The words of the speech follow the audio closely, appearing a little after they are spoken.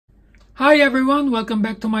Hi everyone, welcome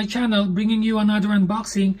back to my channel, bringing you another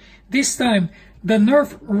unboxing. This time, the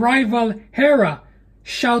NERF Rival HERA.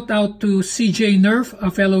 Shout out to CJ NERF,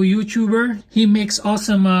 a fellow YouTuber. He makes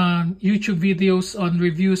awesome YouTube videos on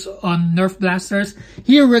reviews on NERF blasters.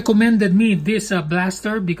 He recommended me this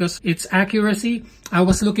blaster because its accuracy. I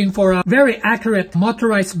was looking for a very accurate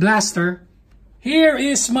motorized blaster. Here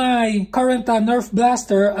is my current NERF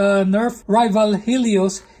blaster, NERF Rival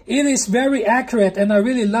Helios. It is very accurate and I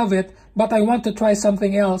really love it, but I want to try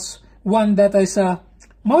something else, one that is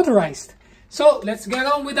motorized. So let's get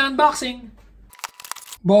on with the unboxing.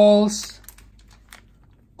 Balls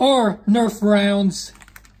or NERF rounds,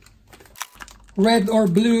 red or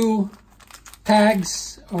blue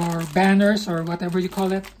tags or banners or whatever you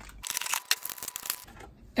call it.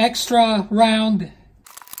 Extra round,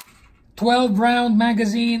 12 round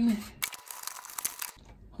magazine,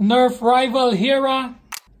 NERF Rival HERA,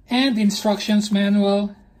 and instructions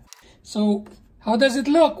manual. So how does it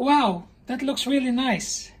look? Wow, that looks really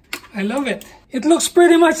nice. I love it. It looks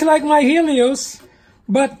pretty much like my Helios,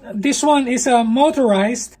 but this one is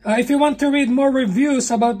motorized. If you want to read more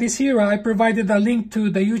reviews about this HERA, I provided a link to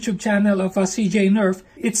the YouTube channel of CJ NERF.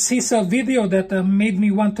 It's his video that made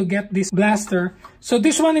me want to get this blaster. So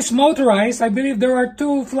this one is motorized. I believe there are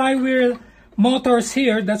two flywheel motors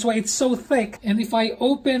here. That's why it's so thick. And if I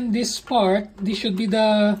open this part, this should be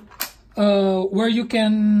the where you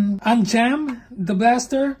can unjam the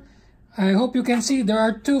blaster. I hope you can see there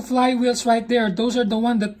are two flywheels right there. Those are the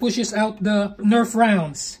one that pushes out the NERF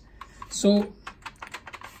rounds. So,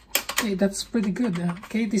 okay, that's pretty good.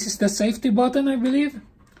 Okay, this is the safety button, I believe.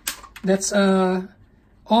 That's on.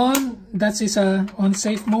 That is on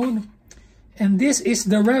safe mode. And this is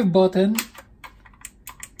the rev button.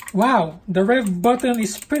 Wow, the rev button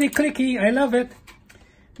is pretty clicky. I love it.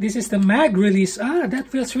 This is the mag release. Ah, that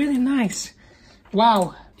feels really nice.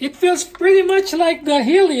 Wow. It feels pretty much like the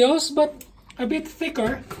Helios, but a bit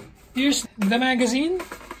thicker. Here's the magazine.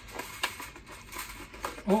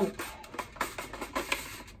 Oh.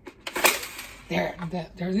 There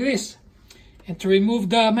it is. And to remove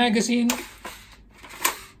the magazine.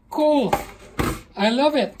 Cool. I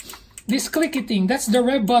love it. This clicky thing, that's the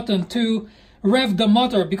rev button to rev the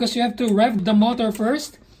motor, because you have to rev the motor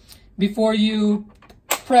first before you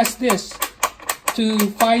press this to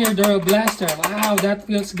fire the blaster. Wow, that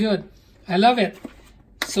feels good. I love it.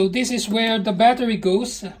 So this is where the battery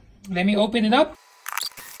goes. Let me open it up.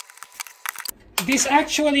 This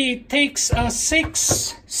actually takes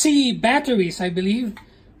 6C batteries, I believe.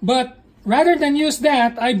 But rather than use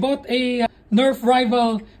that, I bought a NERF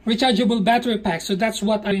Rival rechargeable battery pack. So that's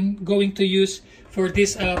what I'm going to use for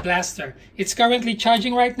this blaster. It's currently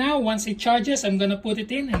charging right now. Once it charges, I'm gonna put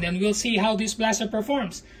it in and then we'll see how this blaster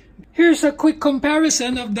performs. Here's a quick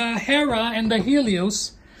comparison of the HERA and the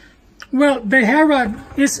Helios. Well, the HERA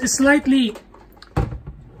is slightly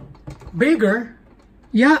bigger.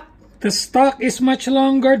 Yeah, the stock is much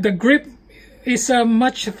longer. The grip is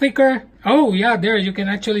much thicker. Oh yeah, there you can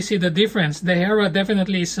actually see the difference. The HERA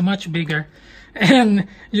definitely is much bigger. And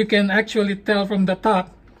you can actually tell from the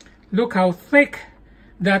top. Look how thick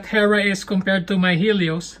that HERA is compared to my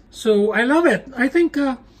Helios. So I love it. I think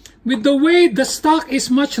with the way the stock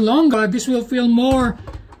is much longer, this will feel more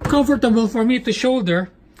comfortable for me to shoulder.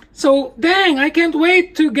 So dang, I can't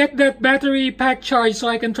wait to get that battery pack charged so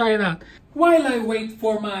I can try it out. While I wait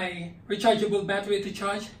for my rechargeable battery to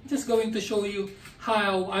charge, I'm just going to show you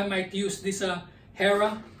how I might use this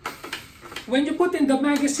HERA. When you put in the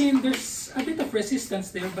magazine, there's a bit of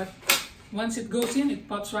resistance there, but once it goes in, it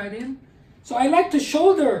pops right in. So I like to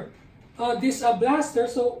shoulder this blaster.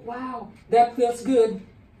 So wow, that feels good.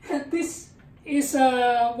 This is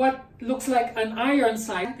what looks like an iron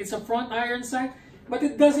sight. It's a front iron sight, but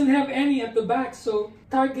it doesn't have any at the back. So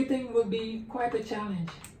targeting will be quite a challenge.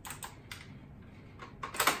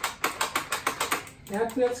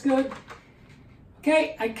 That feels good.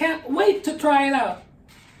 Okay, I can't wait to try it out.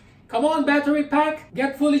 Come on, battery pack,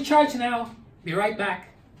 get fully charged now. Be right back.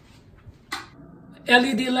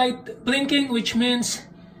 LED light blinking, which means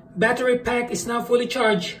battery pack is now fully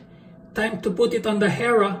charged. Time to put it on the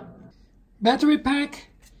HERA. Battery pack,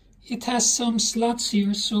 it has some slots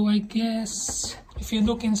here, so I guess if you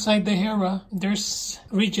look inside the HERA, there's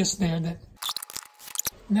ridges there.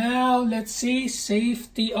 Now let's see,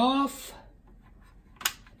 safety off.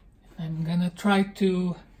 I'm gonna try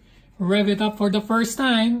to rev it up for the first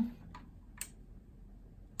time.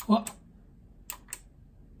 What?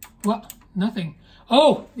 Nothing.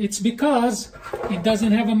 Oh, it's because it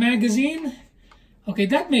doesn't have a magazine. Okay,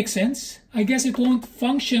 that makes sense. I guess it won't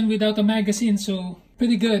function without a magazine, so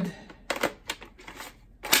pretty good.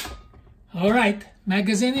 All right,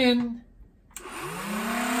 Magazine in.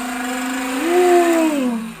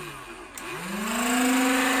 Ooh.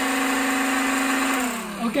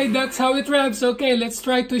 Okay, that's how it revs. Okay, let's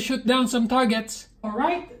try to shoot down some targets.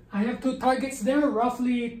 Alright, I have 2 targets there,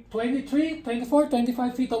 roughly 23, 24,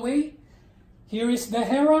 25 feet away. Here is the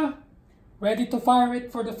Hera, ready to fire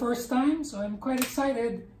it for the first time, so I'm quite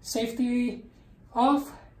excited. Safety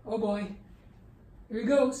off. Oh boy. Here it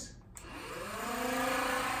goes.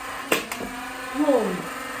 Whoa.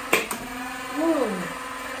 Whoa.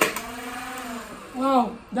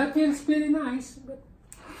 Wow, that feels pretty nice. But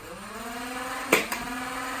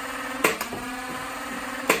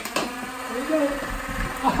here we go.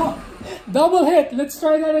 Oh, double hit. Let's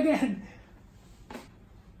try that again.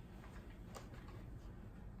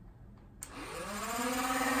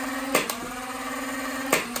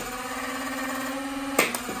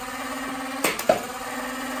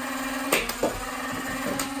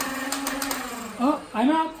 Oh, I'm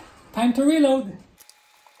out. Time to reload.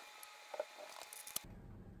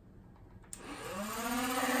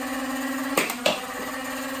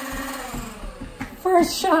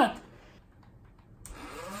 First shot.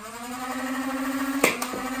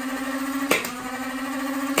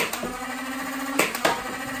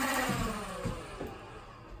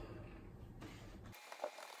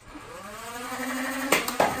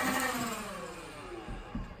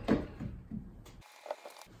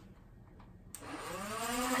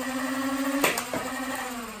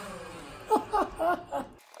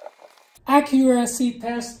 Accuracy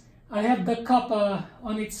test. I have the cup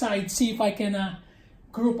on its side. See if I can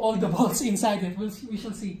group all the balls inside it. We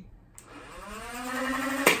shall see.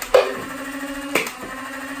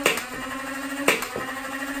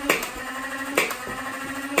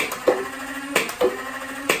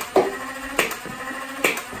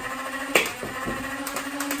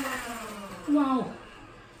 Wow,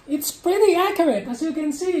 it's pretty accurate. As you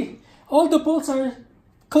can see, all the bolts are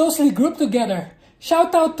closely grouped together.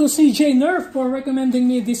 Shout out to CJ NERF for recommending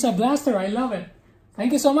me this blaster. I love it.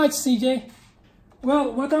 Thank you so much, CJ.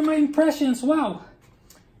 Well, what are my impressions? Wow,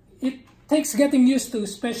 it takes getting used to,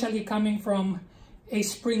 especially coming from a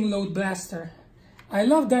spring-load blaster. I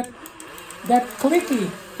love that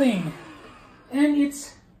clicky thing, and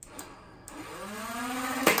it's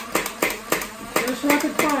there's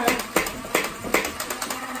rapid fire.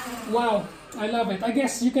 Wow, I love it. I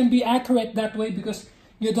guess you can be accurate that way because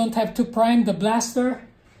you don't have to prime the blaster.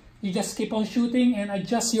 You just keep on shooting and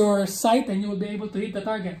adjust your sight and you'll be able to hit the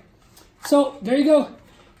target. So there you go.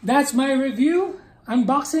 That's my review,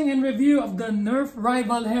 unboxing and review of the NERF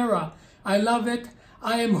Rival HERA. I love it.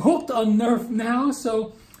 I am hooked on NERF now.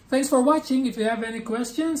 So thanks for watching. If you have any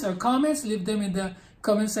questions or comments, leave them in the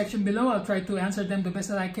comment section below. I'll try to answer them the best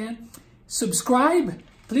that I can. Subscribe.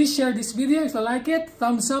 Please share this video if you like it.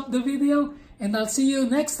 Thumbs up the video. And I'll see you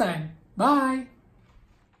next time. Bye.